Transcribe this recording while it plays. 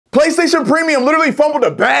PlayStation Premium literally fumbled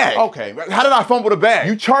the bag. Okay, how did I fumble the bag?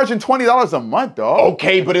 You charging $20 a month, dog.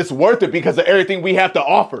 Okay, but it's worth it because of everything we have to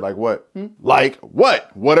offer. Like what? Like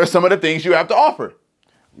what? What are some of the things you have to offer?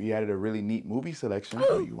 We added a really neat movie selection.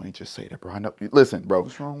 Oh, you ain't just say that, bro. I know. Listen, bro.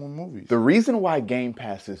 What's wrong with movies? The reason why Game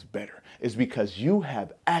Pass is better is because you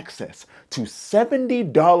have access to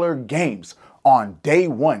 $70 games on day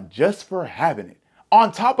one just for having it,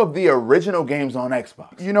 on top of the original games on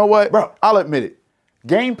Xbox. You know what? Bro, I'll admit it.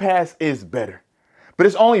 Game Pass is better, but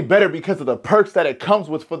it's only better because of the perks that it comes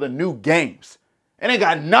with for the new games. And it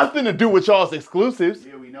got nothing to do with y'all's exclusives.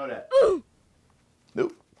 Yeah, we know that.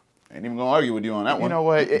 Nope. Ain't even gonna argue with you on that one. You know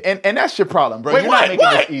what? And that's your problem, bro. Wait, You're what? not making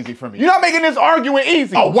What? this easy for me. You're not making this arguing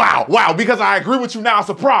easy. Oh, wow. Because I agree with you now, it's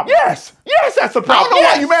a problem. Yes. Yes, that's a problem. I don't know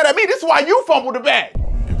why you mad at me. This is why you fumbled the bag.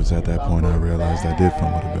 It was at that point I realized I did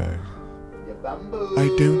fumble the bag. I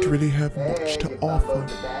don't really have much to offer.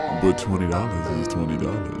 But $20 is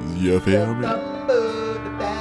 $20. You feel me?